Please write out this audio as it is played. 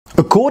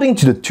According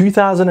to the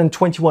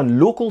 2021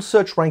 Local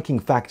Search Ranking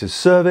Factors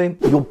survey,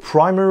 your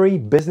primary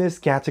business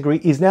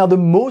category is now the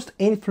most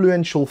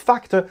influential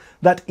factor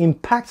that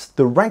impacts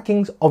the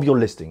rankings of your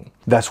listing.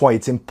 That's why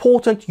it's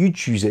important you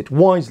choose it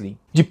wisely.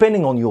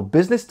 Depending on your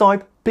business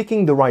type,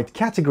 picking the right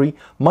category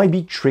might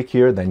be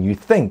trickier than you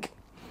think.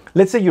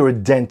 Let's say you're a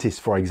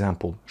dentist, for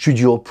example. Should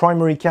your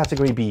primary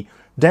category be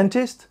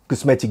dentist,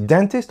 cosmetic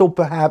dentist, or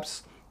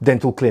perhaps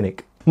dental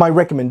clinic? My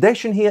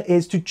recommendation here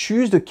is to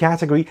choose the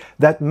category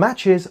that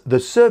matches the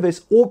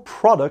service or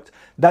product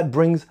that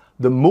brings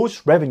the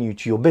most revenue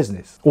to your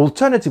business.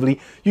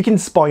 Alternatively, you can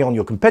spy on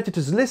your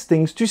competitors'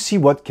 listings to see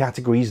what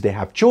categories they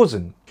have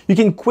chosen. You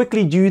can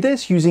quickly do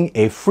this using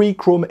a free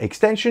Chrome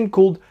extension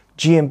called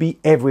GMB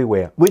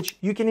Everywhere, which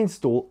you can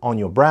install on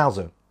your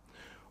browser.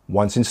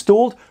 Once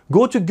installed,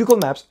 go to Google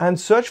Maps and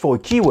search for a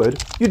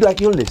keyword you'd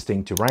like your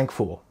listing to rank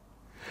for.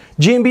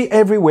 GMB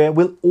Everywhere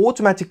will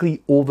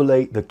automatically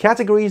overlay the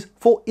categories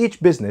for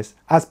each business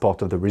as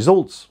part of the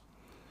results.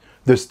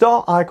 The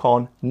star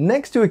icon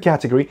next to a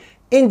category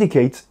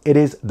indicates it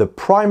is the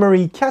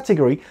primary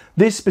category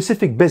this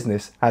specific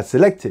business has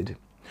selected.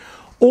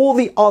 All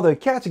the other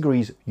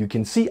categories you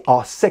can see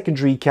are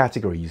secondary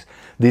categories.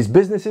 These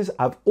businesses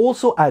have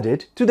also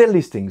added to their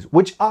listings,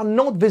 which are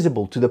not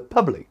visible to the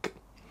public.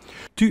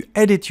 To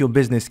edit your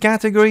business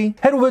category,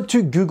 head over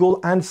to Google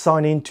and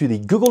sign in to the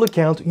Google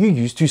account you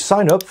used to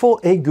sign up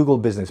for a Google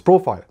business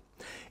profile.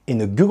 In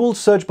the Google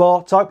search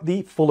bar, type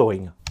the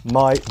following: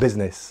 My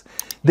Business.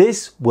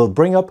 This will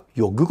bring up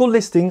your Google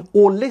listing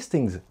or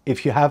listings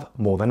if you have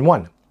more than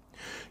one.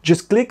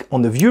 Just click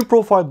on the View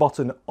Profile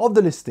button of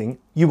the listing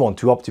you want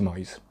to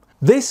optimize.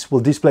 This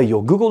will display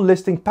your Google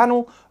listing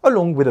panel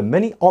along with the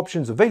many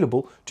options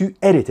available to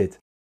edit it.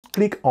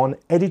 Click on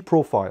Edit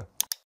Profile.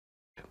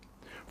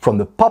 From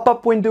the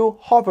pop-up window,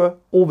 hover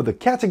over the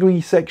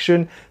category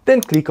section, then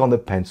click on the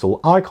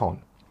pencil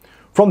icon.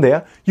 From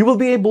there, you will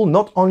be able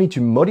not only to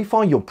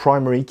modify your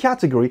primary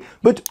category,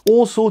 but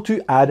also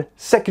to add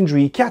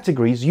secondary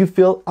categories you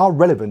feel are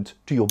relevant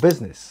to your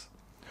business.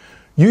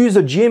 Use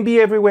the GMB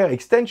Everywhere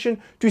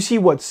extension to see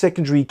what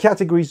secondary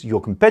categories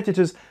your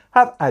competitors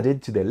have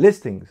added to their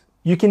listings.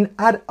 You can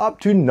add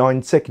up to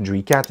 9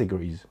 secondary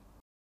categories.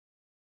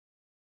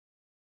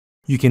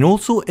 You can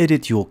also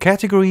edit your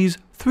categories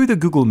through the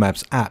Google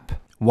Maps app.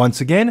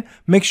 Once again,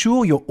 make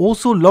sure you're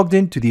also logged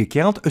into the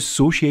account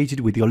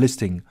associated with your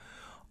listing.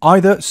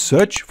 Either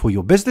search for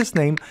your business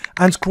name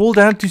and scroll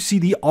down to see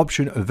the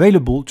option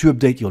available to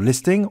update your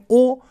listing,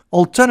 or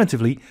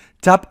alternatively,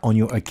 tap on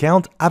your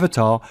account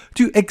avatar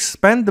to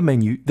expand the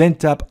menu, then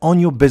tap on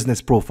your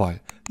business profile,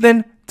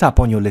 then tap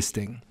on your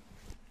listing.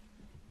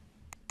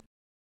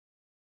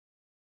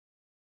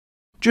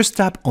 Just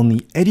tap on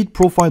the Edit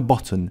Profile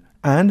button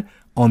and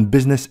on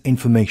Business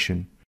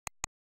Information.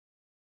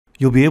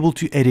 You'll be able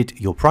to edit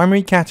your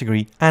primary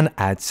category and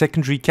add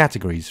secondary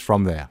categories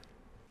from there.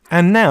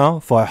 And now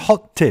for a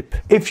hot tip.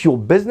 If your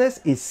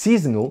business is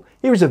seasonal,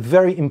 here is a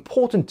very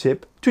important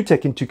tip to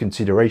take into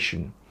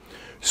consideration.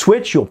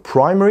 Switch your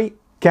primary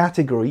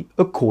category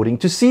according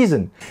to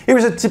season. Here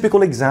is a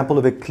typical example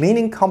of a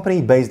cleaning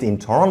company based in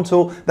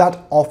Toronto that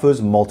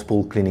offers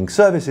multiple cleaning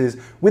services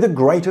with a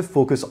greater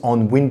focus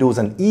on windows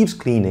and eaves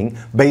cleaning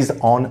based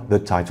on the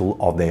title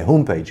of their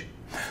homepage.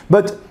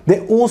 But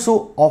they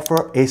also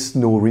offer a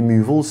snow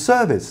removal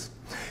service.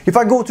 If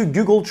I go to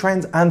Google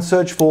Trends and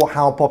search for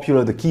how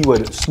popular the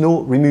keyword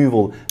snow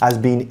removal has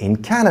been in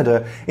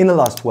Canada in the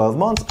last 12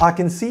 months, I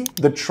can see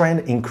the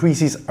trend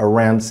increases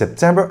around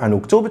September and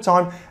October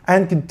time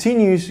and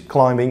continues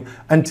climbing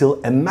until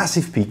a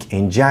massive peak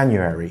in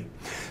January.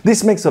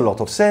 This makes a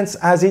lot of sense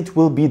as it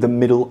will be the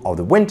middle of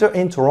the winter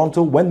in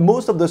Toronto when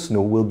most of the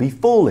snow will be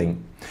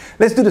falling.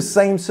 Let's do the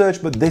same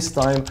search, but this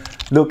time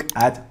look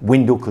at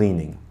window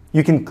cleaning.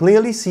 You can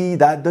clearly see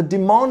that the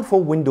demand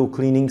for window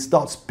cleaning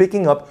starts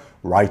picking up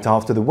right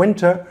after the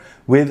winter,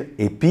 with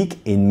a peak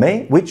in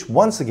May, which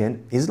once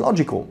again is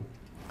logical.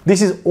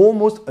 This is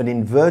almost an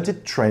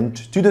inverted trend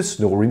to the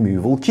snow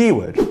removal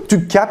keyword.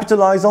 To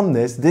capitalize on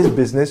this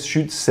business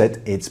should set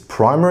its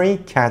primary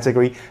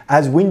category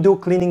as window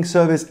cleaning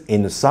service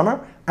in the summer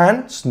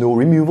and snow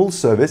removal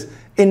service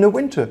in the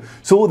winter,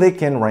 so they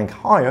can rank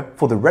higher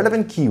for the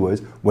relevant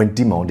keywords when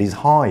demand is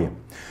high.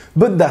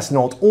 But that's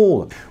not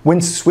all.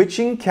 When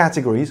switching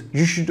categories,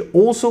 you should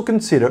also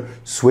consider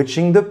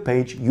switching the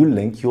page you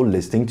link your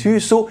listing to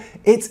so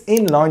it's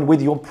in line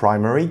with your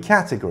primary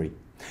category.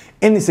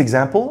 In this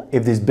example,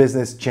 if this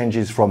business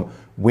changes from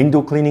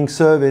window cleaning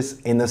service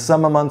in the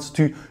summer months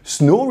to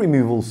snow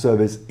removal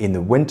service in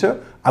the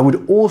winter, I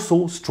would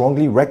also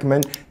strongly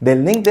recommend they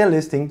link their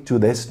listing to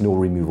their snow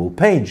removal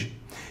page.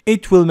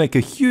 It will make a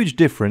huge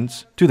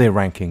difference to their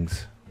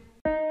rankings.